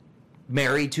husband,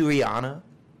 married to Rihanna,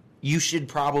 you should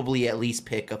probably at least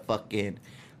pick a fucking,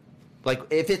 like,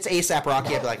 if it's ASAP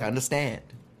Rocky, I'd be like, I understand.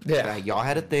 Yeah. Like, y'all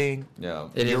had a thing. yeah.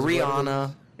 It You're is what it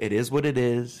Rihanna. It is what it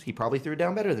is. He probably threw it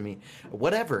down better than me.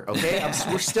 Whatever. Okay,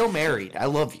 we're still married. I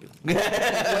love you.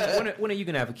 when are you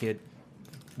gonna have a kid?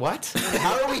 What?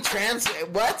 How are we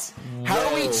What? How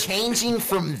are we changing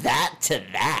from that to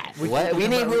that? What? We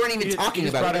weren't even talking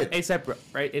about it. ASAP,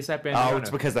 right? ASAP and Oh, Rihanna. it's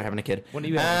because they're having a kid. When do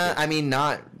you have a kid? I mean,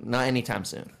 not anytime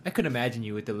soon. I couldn't imagine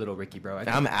you with the little Ricky, bro.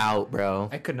 I'm out, bro.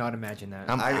 I could not imagine that.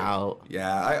 I'm out.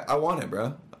 Yeah, I want it,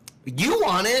 bro. You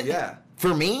want it? Yeah.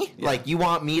 For me? Yeah. Like, you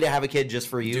want me to have a kid just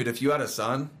for you? Dude, if you had a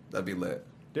son, that'd be lit.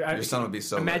 Dude, Your son would be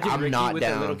so imagine lit. I'm Ricky not with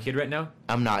down. a little kid right now.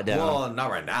 I'm not down. Well, not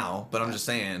right now, but I'm just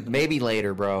saying. Maybe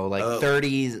later, bro. Like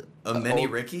 30s. A mini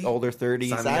Ricky? Older 30s.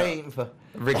 Sign me I up. ain't...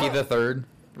 Ricky the Third.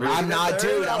 I'm not,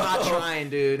 dude. I'm not Oh. trying,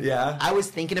 dude. Yeah. I was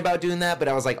thinking about doing that, but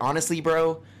I was like, honestly,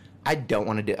 bro, I don't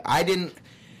want to do it. I didn't.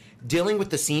 Dealing with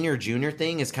the senior junior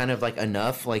thing is kind of like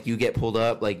enough. Like, you get pulled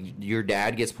up, like your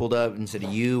dad gets pulled up instead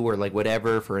of you, or like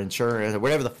whatever for insurance or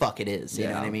whatever the fuck it is. You know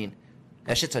Yeah. what I mean?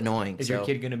 That shit's annoying. Is so, your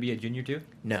kid gonna be a junior too?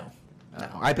 No. No.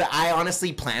 I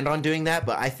honestly planned on doing that,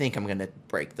 but I think I'm gonna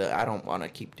break the. I don't want to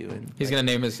keep doing. He's gonna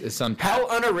name his son. Pat. How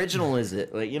unoriginal is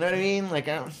it? Like, you know what I mean? Like,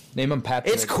 Name him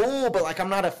Patrick. it's cool, but like, I'm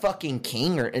not a fucking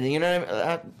king, or you know what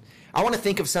I mean? I want to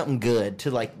think of something good to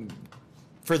like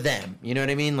for them. You know what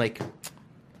I mean? Like,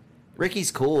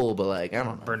 Ricky's cool, but like, I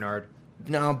don't know. Bernard.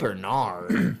 No,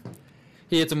 Bernard.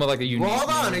 He hits him with like a unique. Well, hold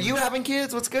on. Are name. you having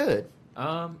kids? What's good?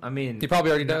 I mean, He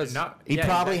probably already does. He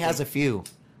probably has a few.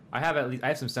 I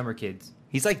have some summer kids.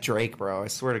 He's like Drake, bro. I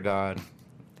swear to God.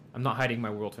 I'm not hiding my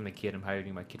world from the kid. I'm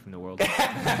hiding my kid from the world.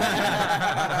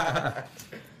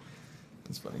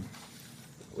 That's funny.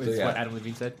 It's yeah. what Adam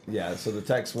Levine said. Yeah, so the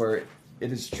text were,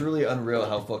 it is truly unreal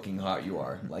how fucking hot you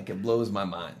are. Like, it blows my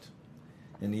mind.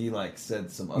 And he, like, said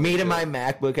some other Me to shit. my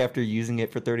MacBook after using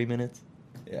it for 30 minutes.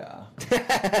 Yeah.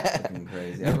 Fucking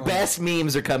crazy. The Everyone- best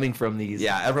memes are coming from these.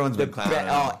 Yeah, everyone's The been clowning him.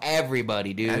 oh,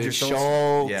 everybody, dude. Andrew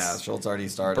Schultz. Yeah, Schultz already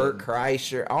started. Bert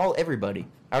Kreischer. Everybody.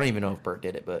 I don't even know if Bert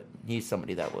did it, but he's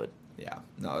somebody that would. Yeah.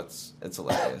 No, it's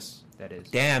hilarious. That is.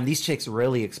 Damn, these chicks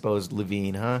really exposed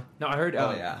Levine, huh? No, I heard.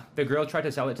 Oh, yeah. The girl tried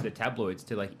to sell it to the tabloids,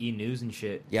 to like E News and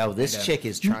shit. Yo, this And, chick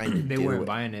is trying to They do weren't it.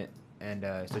 buying it, and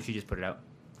so she just put it out.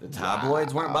 The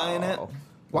tabloids weren't buying it? Wow.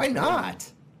 Why not?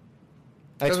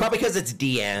 It's probably because it's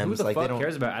DMs. Who the like, they fuck don't...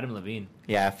 cares about Adam Levine?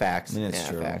 Yeah, facts. I mean, it's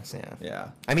yeah, true. facts, yeah. Yeah.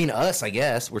 I mean, us, I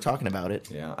guess. We're talking about it.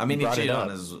 Yeah. I mean, he brought it cheated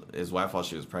on up. his wife while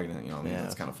she was pregnant. You know what I mean? Yeah.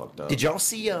 That's kind of fucked up. Did y'all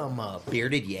see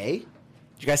Bearded Ye? Did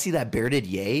you guys see that Bearded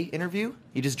Ye interview?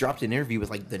 He just dropped an interview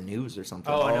with like the news or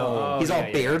something. Oh, I know. Oh, He's yeah, all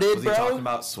yeah. bearded, Was he bro. talking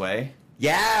about Sway?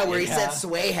 Yeah, where he Yeah. said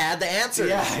Sway had the answers.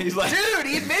 Yeah, he's like- dude,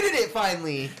 he admitted it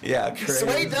finally. Yeah, crazy.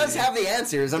 Sway does have the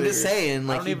answers. I'm just Dude. saying, I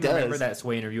like don't he even does. remember that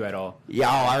Sway interview at all. Yeah,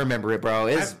 oh, I remember it, bro.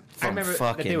 It's I remember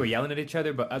fucking. that they were yelling at each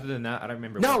other, but other than that, I don't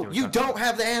remember. what No, they were you talking don't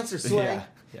have the answers, Sway. Yeah.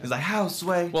 He's like, how,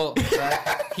 Sway? Well,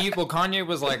 Kanye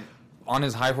was like on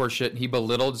his high horse shit. He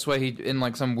belittled Sway. He in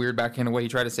like some weird backhanded way. He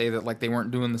tried to say that like they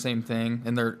weren't doing the same thing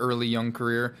in their early young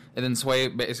career. And then Sway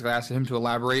basically asked him to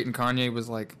elaborate, and Kanye was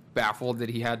like baffled that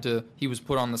he was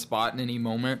put on the spot in any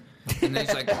moment. And then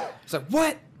he's like,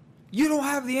 what? You don't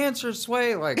have the answers,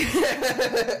 Sway. Like,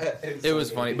 it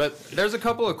was funny. But there's a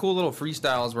couple of cool little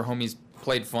freestyles where homies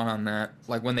played fun on that.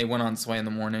 Like when they went on Sway in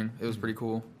the morning, it was pretty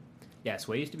cool. Yeah,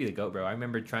 Sway used to be the GOAT, bro. I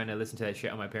remember trying to listen to that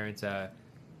shit on my parents'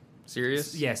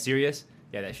 Serious? Yeah, Sirius.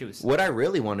 Yeah, that shit was. What I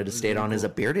really wanted to was state really on is a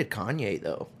cool. bearded Kanye,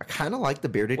 though. I kind of like the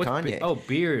bearded What's Kanye.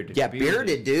 beard. Yeah,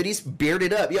 bearded, dude. He's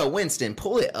bearded up. Yo, Winston,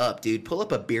 pull it up, dude. Pull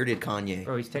up a bearded Kanye.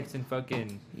 Bro, he's texting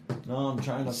fucking. No, I'm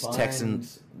trying to He's find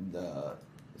texting-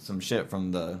 some shit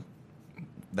from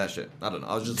that shit. I don't know.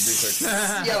 I was just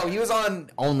researching. Yo, he was on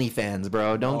OnlyFans,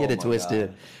 bro. Don't Oh get it my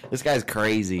twisted. This guy's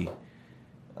crazy.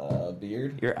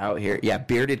 Beard. You're out here. Yeah,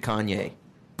 bearded Kanye.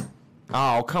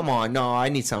 Oh, come on. No, I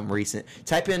need something recent.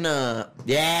 Type in,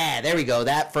 yeah, there we go.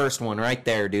 That first one right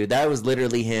there, dude. That was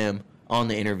literally him on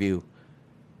the interview.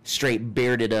 Straight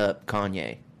bearded up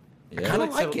Kanye. I kind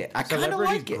of like it. I kind of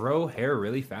Celebrities like it. grow hair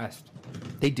really fast.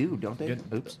 They do, don't they? Good.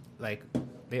 Oops. Like,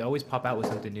 they always pop out with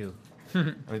something new.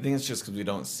 I think it's just because we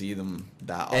don't see them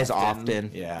that often. As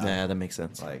often. Yeah. Yeah, that makes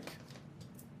sense. Like,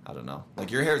 I don't know. Like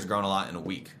your hair's grown a lot in a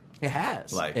week. It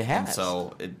has. Like it has. And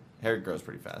so hair grows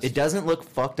pretty fast. It doesn't look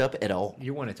fucked up at all.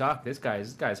 You want to talk? This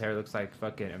guy's hair looks like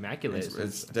fucking immaculate.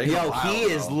 It's taking a Yo, while, he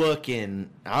is bro. looking.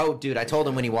 Oh, dude, I told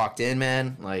him when he walked in,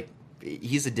 man. Like,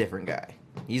 he's a different guy.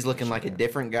 He's looking like a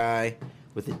different guy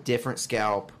with a different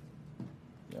scalp.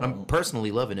 I'm personally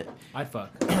loving it. I'd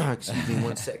fuck. Excuse me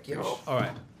one sec, yo. All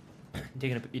right.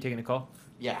 You taking a call?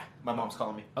 Yeah, my mom's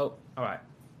calling me. Oh, all right.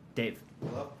 Dave,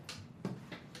 Hello?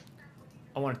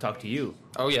 I want to talk to you.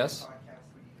 Oh, yes.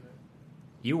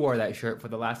 You wore that shirt for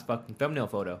the last fucking thumbnail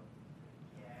photo.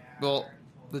 Well,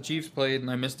 the Chiefs played, and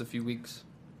I missed a few weeks.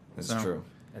 It's So, true.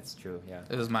 That's true. Yeah.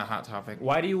 It was my hot topic.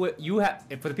 Why do you have?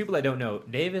 For the people that don't know,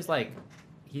 Dave is like,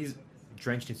 he's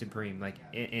drenched in Supreme, like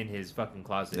in his fucking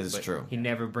closet. That is but true. He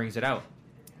never brings it out.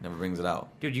 Never brings it out.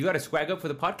 Dude, you got to swag up for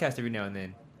the podcast every now and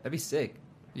then. That'd be sick.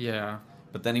 Yeah.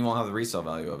 But then he won't have the resale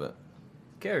value of it.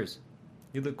 Who cares?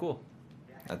 You look cool.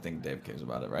 I think Dave cares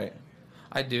about it, right?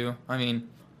 I do. I mean,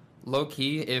 low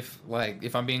key, if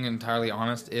I'm being entirely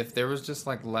honest, if there was just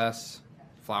like less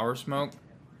flower smoke,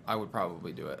 I would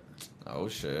probably do it. Oh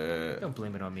shit. Don't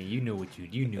blame it on me. You knew what you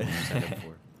signed up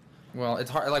for. Well,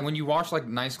 it's hard. Like when you wash like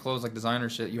nice clothes, like designer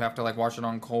shit, you have to like wash it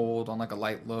on cold, on like a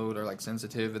light load or like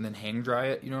sensitive, and then hang dry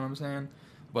it. You know what I'm saying?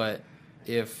 But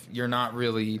if you're not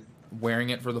really wearing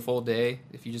it for the full day,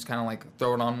 if you just kind of like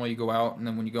throw it on while you go out, and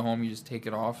then when you go home you just take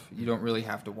it off, you don't really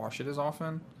have to wash it as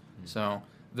often. So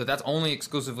that's only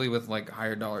exclusively with like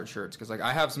higher dollar shirts, because like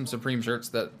I have some Supreme shirts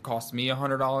that cost me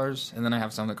 $100, and then I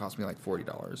have some that cost me like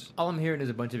 $40. All I'm hearing is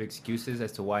a bunch of excuses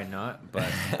as to why not, but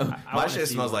I My wanna shit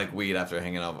see smells one. like weed after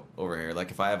hanging out over here.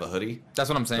 Like if I have a hoodie, That's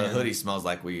what I'm saying. the hoodie smells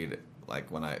like weed. Like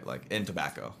when I in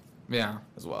tobacco Yeah.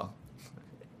 as well.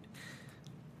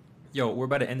 Yo, we're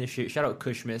about to end this shit. Shout out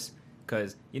Kushmas,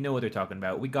 because you know what they're talking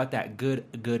about. We got that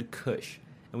good Kush,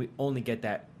 and we only get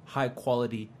that high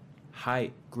quality,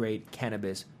 high grade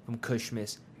cannabis from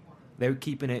Kushmas. They're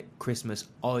keeping it Christmas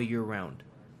all year round.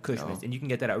 Kushmas, Oh. and you can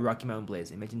get that at Rocky Mountain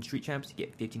Blaze. And mention Street Champs, you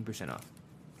get 15% off.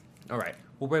 All right,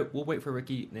 we'll wait for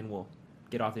Ricky, and then we'll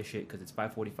get off this shit because it's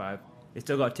 5:45. They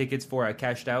still got tickets for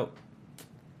Cashed Out.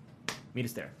 Meet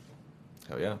us there.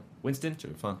 Hell yeah. Winston,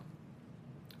 Should be fun.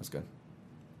 That's good.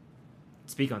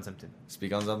 speak on something.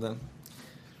 Speak on something.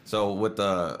 So with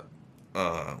the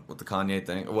Kanye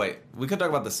thing. Wait, we could talk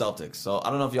about the Celtics. So I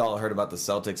don't know if y'all heard about the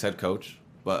Celtics head coach,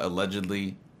 but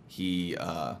allegedly he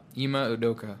Ima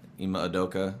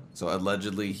Udoka. So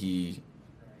allegedly he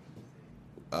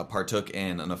partook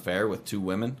in an affair with two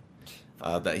women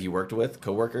that he worked with,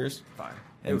 coworkers. Fine.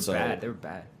 They And were so- bad. They were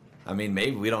bad. I mean,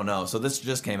 maybe we don't know. So this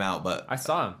just came out, but I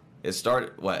saw him. it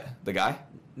started. What, the guy?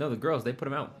 No, the girls, they put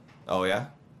him out. Oh yeah.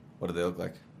 What do they look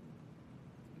like?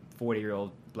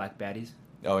 40-year-old black baddies.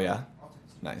 Oh yeah.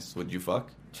 Nice. Would you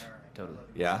fuck? Totally.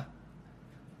 Yeah.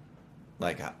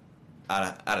 Like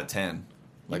out of 10,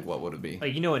 like what would it be?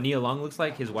 Like, you know what Nia Long looks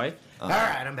like? His wife? All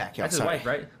right, I'm back, y'all. That's his Sorry. wife,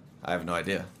 right? I have no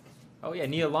idea. Oh, yeah,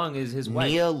 Nia Long is his wife.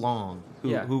 Nia Long. Who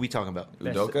Yeah. who we talking about? The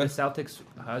Udoka? Celtics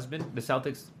husband? The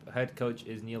Celtics head coach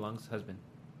is Nia Long's husband.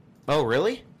 Oh,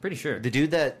 really? Pretty sure. The dude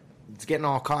that's getting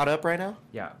all caught up right now?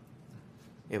 Yeah.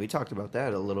 Yeah, we talked about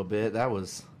that a little bit.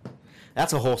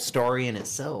 That's a whole story in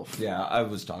itself. Yeah, I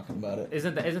was talking about it.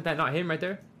 Isn't that not him right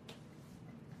there?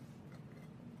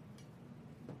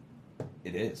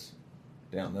 It is.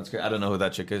 Damn, that's great. I don't know who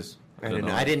that chick is. I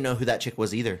didn't know who that chick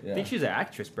was either. Yeah. I think she's an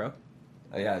actress, bro.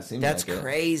 Yeah, it seems That's like it.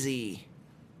 crazy.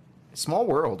 Small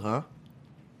world, huh?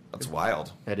 That's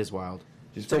wild. That is wild.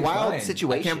 She's It's a pretty wild fine.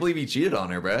 situation. I can't believe he cheated on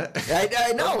her, Brett.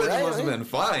 I know, Those bitches right? must have been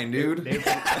fine, dude.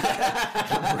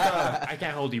 I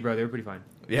can't hold you, bro. They were pretty fine.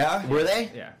 Yeah? Were they?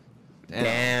 Yeah.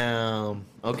 Damn.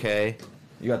 Okay.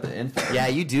 You got the info. Yeah,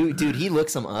 you do, dude. He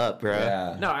looks him up, bro.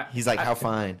 Yeah. No, He's like, how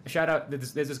fine. Shout out.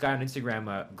 There's this guy on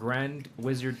Instagram, Grand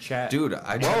Wizard Chat. Dude,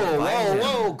 I tried to Whoa, find whoa, him.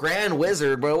 whoa, Grand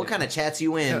Wizard, bro. What kind of chats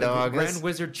you in, dog? Grand That's-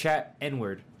 Wizard Chat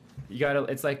N-word. You gotta.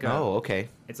 It's like a, Oh, okay.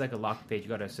 It's like a locked page. You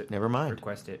gotta Never mind.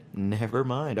 request it. Never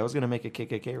mind. I was gonna make a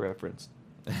KKK reference.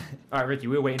 All right, Ricky,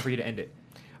 we were waiting for you to end it.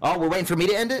 Oh, we're waiting for me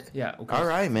to end it? Yeah. Okay. All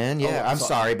right, man. Yeah, Oh, I'm so-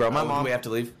 sorry, bro. My do mom. we have to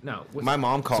leave? No. My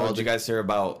mom So called. did you guys hear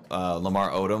about Lamar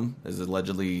Odom is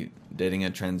allegedly dating a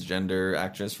transgender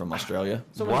actress from Australia?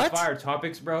 So many What? fire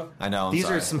topics, bro. I know. I'm These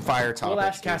sorry. are some fire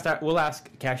topics. We'll ask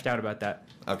Cashed Out about that.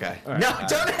 Okay. All right. No, All right.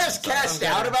 don't ask Cashed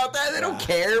Out about that. They don't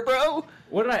care, bro.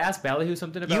 What did I ask Ballyhoo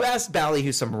something about? You asked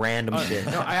Ballyhoo some random shit.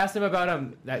 No, I asked him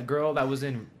about that girl that was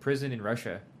in prison in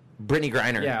Russia. Brittany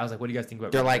Griner. Yeah, I was like, what do you guys think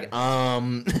about? They're Brittany like,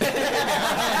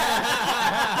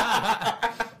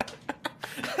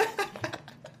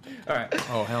 All right.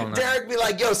 Oh hell no. Derek be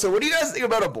like, yo, so what do you guys think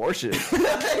about abortion?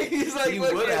 He's like, He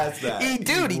look would at- ask that. He He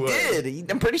did.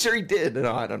 would. I'm pretty sure he did.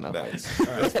 No, I don't know. Nice.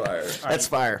 That's fire. That's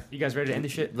fire. You guys ready to end the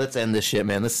shit? Let's end this shit,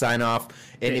 man. Let's sign off.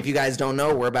 And if you guys don't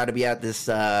know, we're about to be at this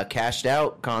Cashed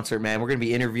Out concert, man. We're going to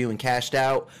be interviewing Cashed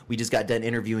Out. We just got done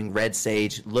interviewing Red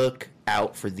Sage. Look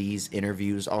out for these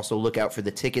interviews. Also, look out for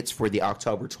the tickets for the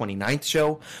October 29th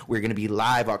show. We're going to be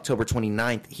live October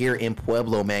 29th here in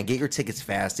Pueblo, man. Get your tickets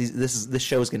fast. This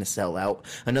show is going to sell out.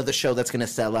 Another show that's going to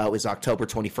sell out is October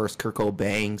 21st, Kurt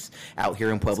Cobain's out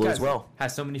here in Pueblo This as guy well.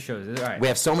 Has so many shows. All right. We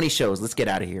have so many shows. Let's get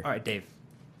out of here. All right, Dave.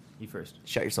 You first.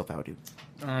 Shout yourself out, dude.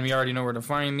 You already know where to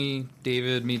find me.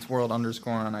 David meets world _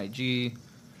 on IG.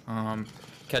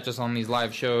 Catch us on these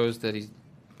live shows that he's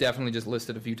definitely just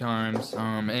listed a few times.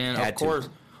 And Had of to. course,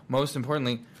 most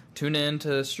importantly, tune in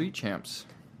to Street Champs.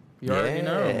 You already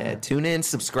know. Tune in,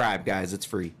 subscribe, guys. It's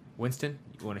free. Winston,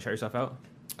 you want to shout yourself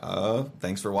out?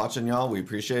 Thanks for watching, y'all. We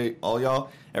appreciate all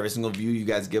y'all. Every single view you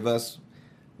guys give us,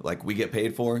 like, we get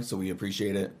paid for, so we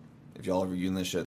appreciate it. If y'all are reviewing this shit,